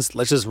predictions.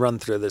 Let's just run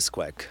through this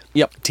quick.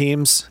 Yep.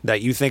 Teams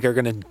that you think are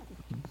going to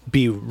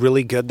be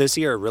really good this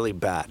year or really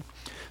bad.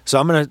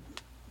 So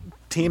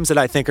teams that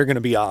I think are going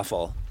to be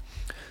awful.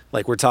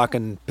 Like, we're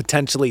talking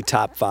potentially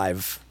top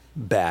 5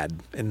 bad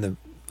in the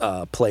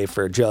play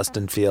for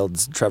Justin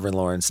Fields, Trevor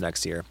Lawrence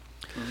next year.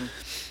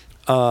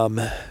 Mm-hmm.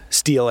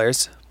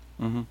 Steelers.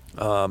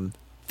 Mm-hmm.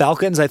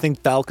 Falcons, I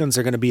think Falcons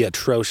are going to be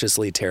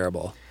atrociously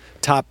terrible.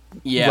 Top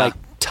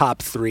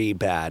 3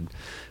 bad.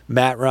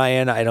 Matt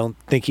Ryan, I don't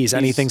think he's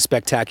anything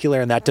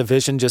spectacular, and that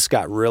division just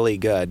got really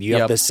good. You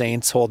have the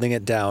Saints holding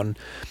it down.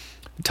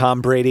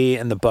 Tom Brady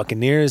and the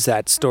Buccaneers,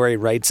 that story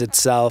writes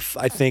itself.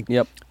 I think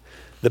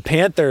the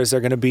Panthers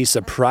are going to be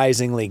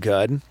surprisingly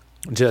good.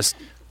 Just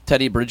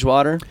Teddy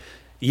Bridgewater.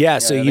 Yeah,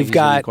 so you've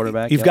got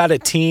a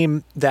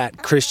team that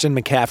Christian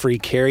McCaffrey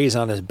carries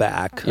on his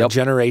back, a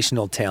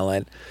generational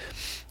talent.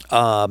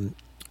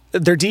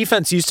 Their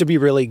defense used to be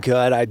really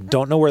good. I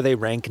don't know where they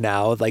rank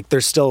now. Like,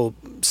 they're still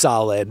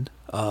solid.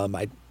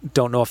 I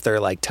don't know if they're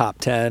like top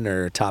 10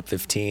 or top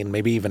 15,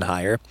 maybe even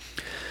higher.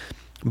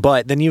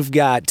 But then you've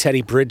got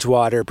Teddy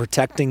Bridgewater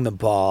protecting the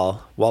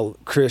ball while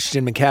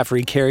Christian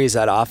McCaffrey carries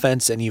that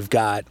offense, and you've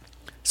got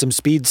some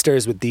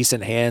speedsters with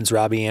decent hands,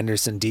 Robbie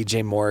Anderson,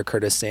 DJ Moore,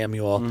 Curtis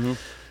Samuel. Mm-hmm.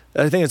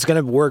 I think it's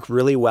going to work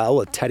really well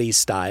with Teddy's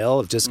style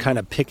of just kind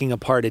of picking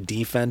apart a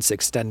defense,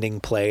 extending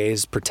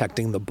plays,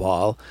 protecting the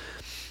ball.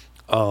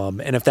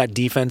 And if that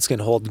defense can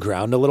hold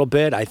ground a little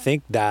bit, I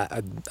think they're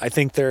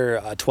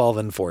a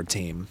 12-4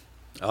 team.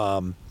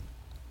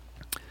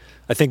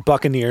 I think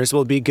Buccaneers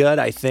will be good.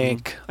 I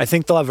think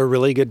they'll have a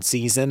really good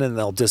season, and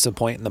they'll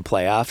disappoint in the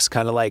playoffs,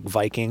 kind of like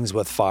Vikings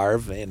with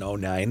Favre in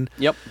 2009.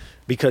 Yep.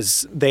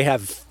 Because they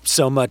have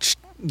so much,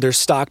 they're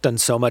stocked on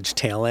so much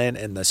talent,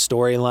 and the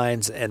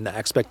storylines and the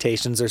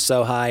expectations are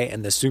so high,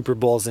 and the Super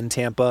Bowl's in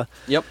Tampa.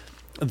 Yep.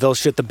 They'll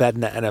shit the bed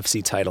in the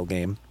NFC title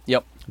game.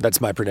 Yep.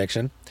 That's my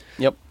prediction.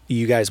 Yep.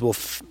 You guys will,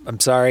 I'm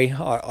sorry,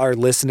 our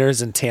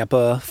listeners in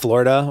Tampa,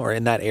 Florida, or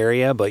in that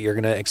area, but you're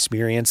going to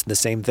experience the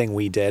same thing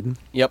we did.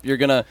 Yep. You're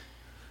going to.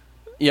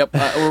 Yep,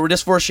 we're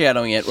just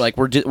foreshadowing it. Like,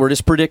 we're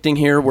just predicting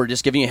here. We're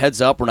just giving you a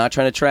heads up. We're not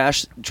trying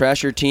to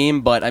trash your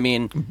team, but I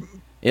mean,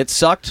 it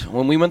sucked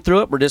when we went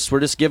through it. We're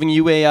just giving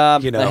you a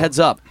heads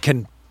up.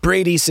 Can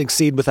Brady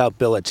succeed without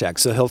Belichick?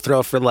 So he'll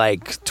throw for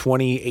like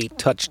 28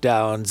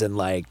 touchdowns and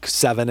like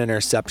 7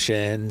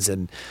 interceptions,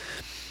 and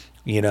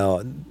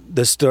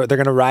they're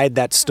going to ride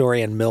that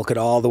story and milk it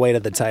all the way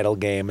to the title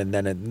game, and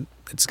then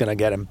it's going to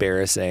get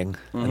embarrassing.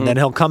 Mm-hmm. And then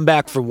he'll come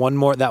back for one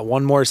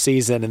more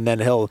season, and then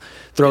he'll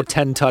throw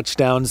 10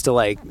 touchdowns to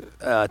like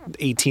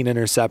 18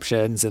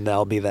 interceptions, and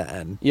that'll be the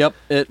end. Yep,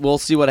 we'll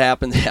see what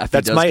happens after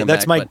he does come back.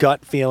 That's my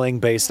gut feeling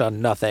based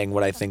on nothing,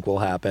 what I think will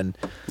happen.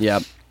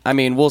 Yeah, I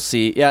mean, we'll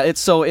see. Yeah,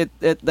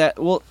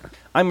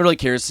 I'm really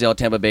curious to see how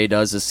Tampa Bay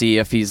does, to see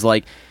if he's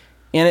like.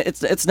 And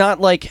it's not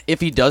like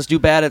if he does do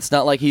bad, it's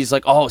not like he's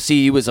like, oh,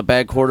 see, he was a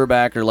bad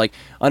quarterback, or like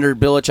under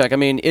Belichick. I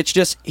mean, it's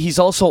just he's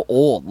also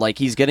old. Like,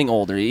 he's getting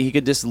older. He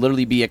could just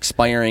literally be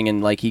expiring,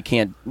 and like he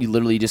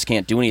literally just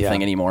can't do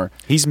anything anymore.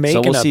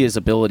 So we'll see his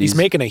abilities. He's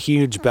making a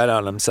huge bet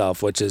on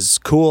himself, which is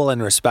cool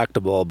and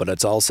respectable, but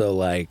it's also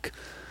like,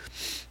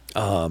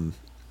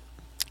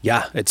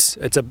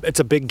 it's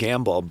a big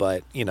gamble,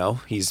 but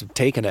he's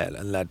taking it,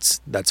 and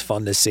that's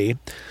fun to see.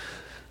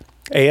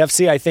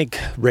 AFC, I think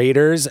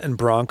Raiders and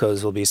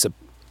Broncos will be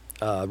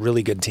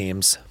really good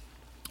teams.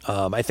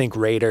 I think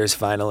Raiders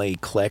finally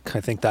click.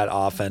 I think that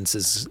offense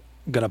is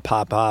going to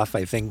pop off.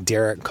 I think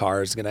Derek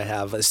Carr is going to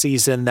have a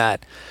season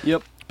that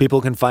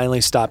people can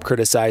finally stop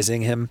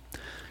criticizing him.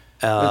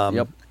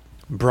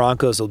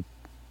 Broncos will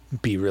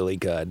be really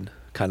good,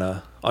 kind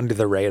of under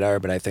the radar,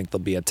 but I think they'll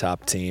be a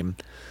top team.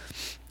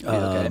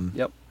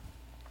 Even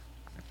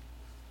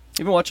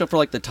watch out for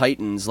like the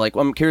Titans. Like,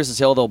 I'm curious to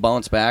see how they'll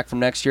bounce back from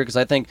next year because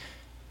I think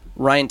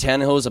Ryan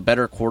Tannehill is a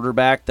better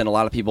quarterback than a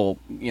lot of people,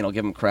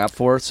 give him crap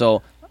for.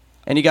 So,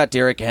 and you got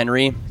Derrick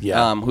Henry,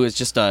 who is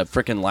just a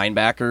freaking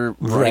linebacker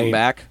running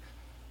back.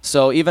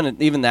 So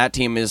even that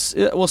team is.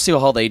 We'll see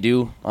how they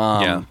do.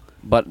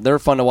 But they're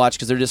fun to watch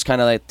because they're just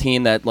kind of that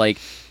team that like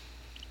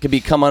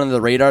could come under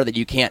the radar that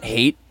you can't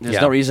hate.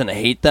 There's no reason to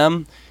hate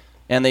them,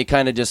 and they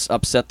kind of just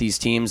upset these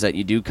teams that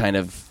you do kind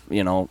of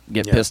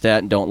get pissed at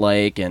and don't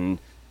like, and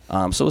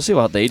so we'll see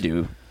what they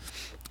do.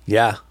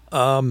 Yeah,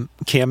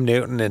 Cam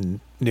Newton in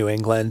New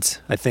England.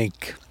 I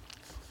think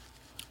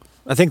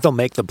they'll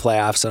make the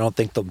playoffs. I don't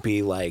think they'll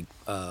be like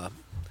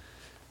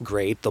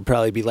great. They'll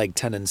probably be like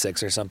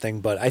 10-6 or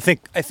something. But I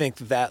think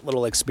that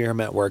little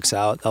experiment works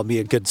out. That'll be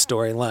a good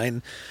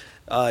storyline.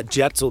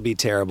 Jets will be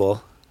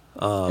terrible,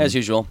 as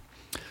usual.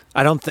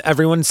 I don't.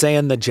 Everyone's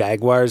saying the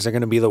Jaguars are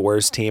going to be the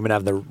worst team and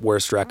have the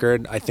worst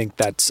record. I think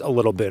that's a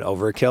little bit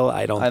overkill.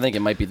 I think it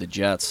might be the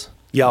Jets.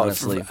 Yeah,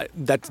 honestly,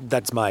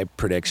 that's my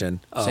prediction.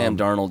 Sam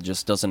Darnold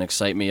just doesn't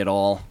excite me at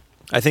all.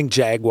 I think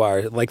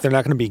Jaguar, like, they're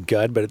not going to be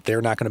good, but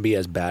they're not going to be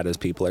as bad as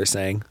people are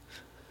saying.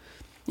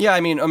 Yeah, I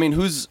mean,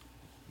 who's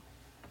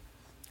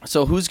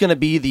going to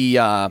be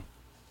the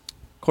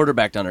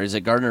quarterback down there? Is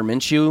it Gardner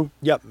Minshew?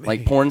 Yep,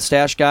 like porn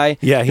stash guy.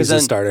 Yeah, he's a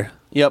starter.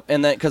 Yep,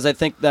 and then because I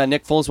think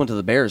Nick Foles went to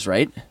the Bears,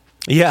 right?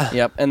 Yeah.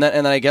 Yep, and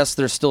then I guess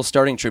they're still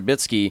starting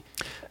Trubisky.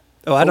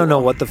 Oh, I don't know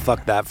what the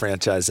fuck that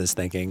franchise is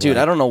thinking. Dude,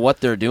 I don't know what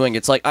they're doing.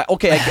 It's like,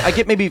 I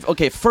get maybe,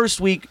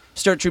 first week,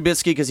 start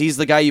Trubisky because he's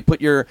the guy you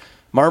put your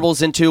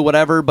marbles into,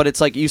 whatever, but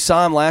it's like you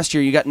saw him last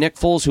year. You got Nick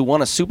Foles who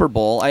won a Super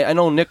Bowl. I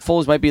know Nick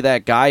Foles might be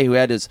that guy who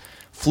had his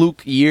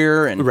fluke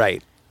year,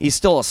 and he's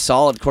still a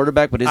solid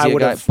quarterback, but is he a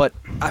guy? But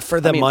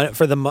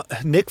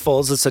Nick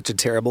Foles is such a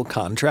terrible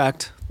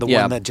contract, the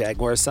one that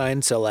Jaguars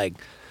signed, so like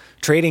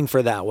trading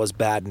for that was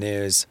bad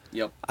news.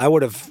 Yep. I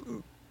would have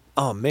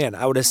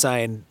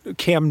signed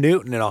Cam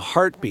Newton in a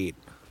heartbeat,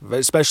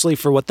 especially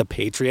for what the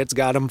Patriots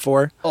got him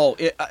for.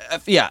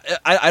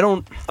 I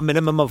don't. A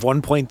minimum of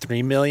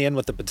 $1.3 million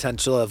with the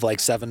potential of like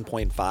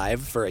 7.5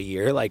 for a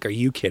year. Like, are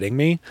you kidding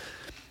me?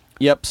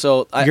 Yep.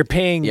 So you're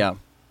paying. Yeah.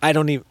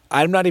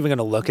 I'm not even going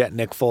to look at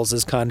Nick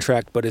Foles'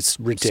 contract, but it's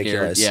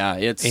ridiculous. Yeah,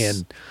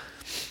 and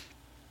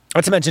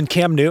not to mention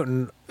Cam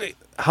Newton.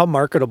 How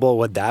marketable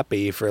would that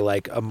be for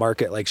like a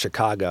market like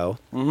Chicago?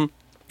 Mm-hmm.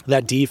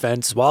 That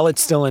defense, while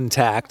it's still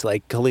intact,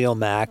 like Khalil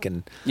Mack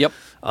and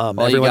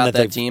everyone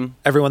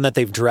everyone that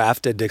they've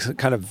drafted to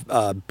kind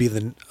of be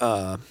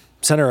the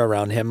center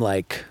around him,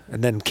 like,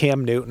 and then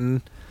Cam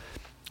Newton,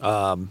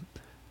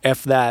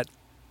 if that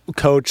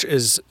coach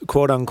is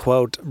quote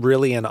unquote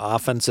really an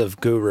offensive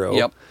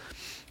guru,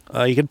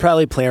 you could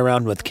probably play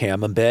around with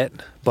Cam a bit,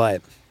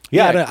 but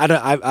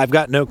I've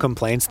got no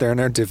complaints. They're in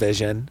our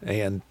division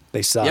and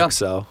they suck,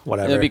 so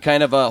whatever. It'd be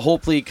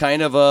hopefully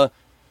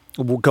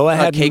We'll go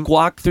ahead. A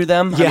cakewalk through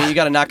them. Yeah. I mean, you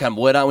got to knock on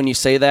wood out when you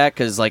say that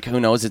because, like, who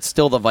knows? It's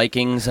still the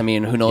Vikings. I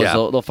mean, who knows? Yeah.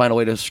 They'll find a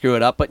way to screw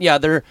it up. But yeah,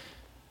 they're.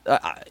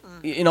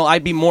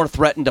 I'd be more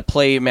threatened to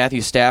play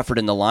Matthew Stafford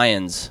in the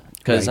Lions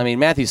because I mean,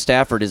 Matthew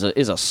Stafford is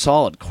a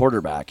solid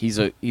quarterback. He's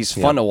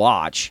fun to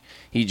watch.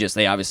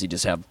 They obviously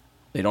just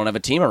they don't have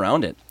a team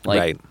around it.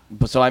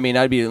 So I mean,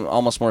 I'd be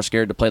almost more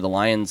scared to play the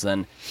Lions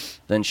than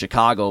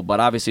Chicago. But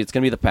obviously, it's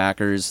going to be the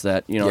Packers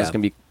that it's going to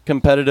be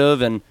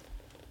competitive and.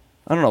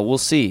 I don't know. We'll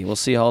see. We'll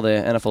see how the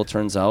NFL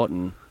turns out,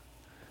 and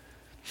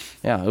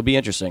it'll be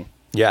interesting.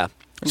 Yeah,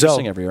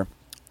 interesting every year.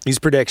 These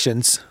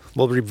predictions,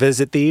 we'll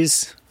revisit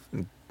these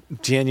in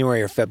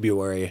January or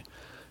February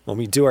when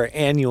we do our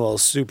annual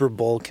Super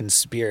Bowl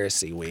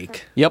conspiracy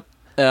week. Yep,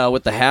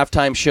 with the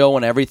halftime show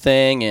and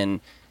everything,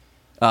 and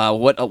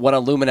what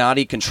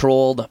Illuminati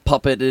controlled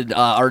puppeted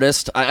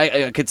artist.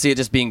 I could see it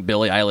just being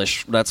Billie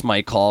Eilish. That's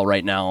my call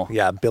right now.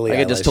 Yeah, Billie Eilish. I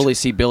could just totally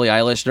see Billie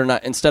Eilish. They're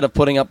not, instead of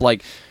putting up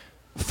like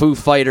Foo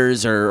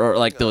Fighters or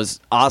like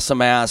those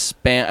awesome ass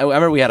band. I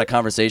remember we had a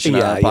conversation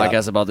on a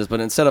podcast about this, but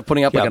instead of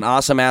putting up like an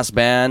awesome ass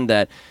band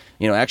that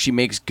actually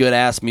makes good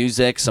ass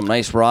music, some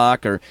nice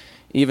rock, or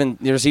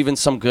there's even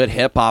some good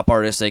hip hop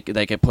artists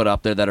they could put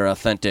up there that are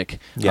authentic.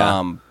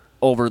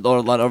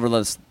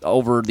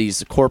 Over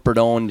these corporate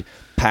owned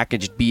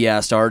packaged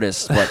BS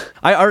artists. But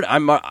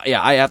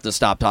I have to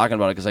stop talking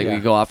about it because we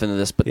go off into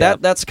this.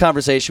 But that's a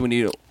conversation we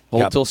need to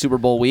hold till Super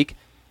Bowl week.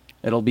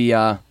 It'll be.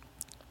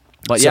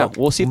 But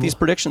we'll see if these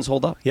predictions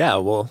hold up. Yeah,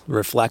 we'll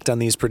reflect on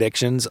these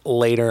predictions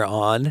later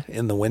on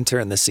in the winter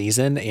and the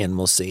season, and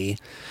we'll see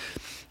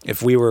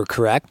if we were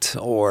correct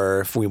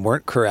or if we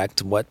weren't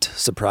correct, what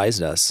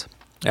surprised us.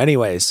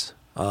 Anyways,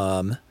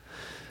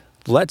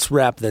 let's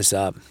wrap this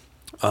up.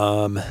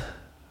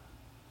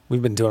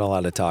 We've been doing a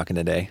lot of talking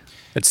today.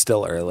 It's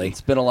still early. It's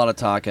been a lot of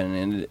talking,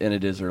 and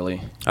it is early.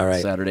 All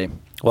right. Saturday.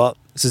 Well,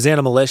 this is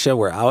Anna Militia.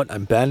 We're out.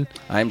 I'm Ben.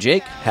 I'm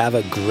Jake. Have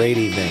a great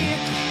evening.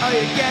 Are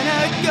you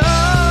gonna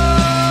go?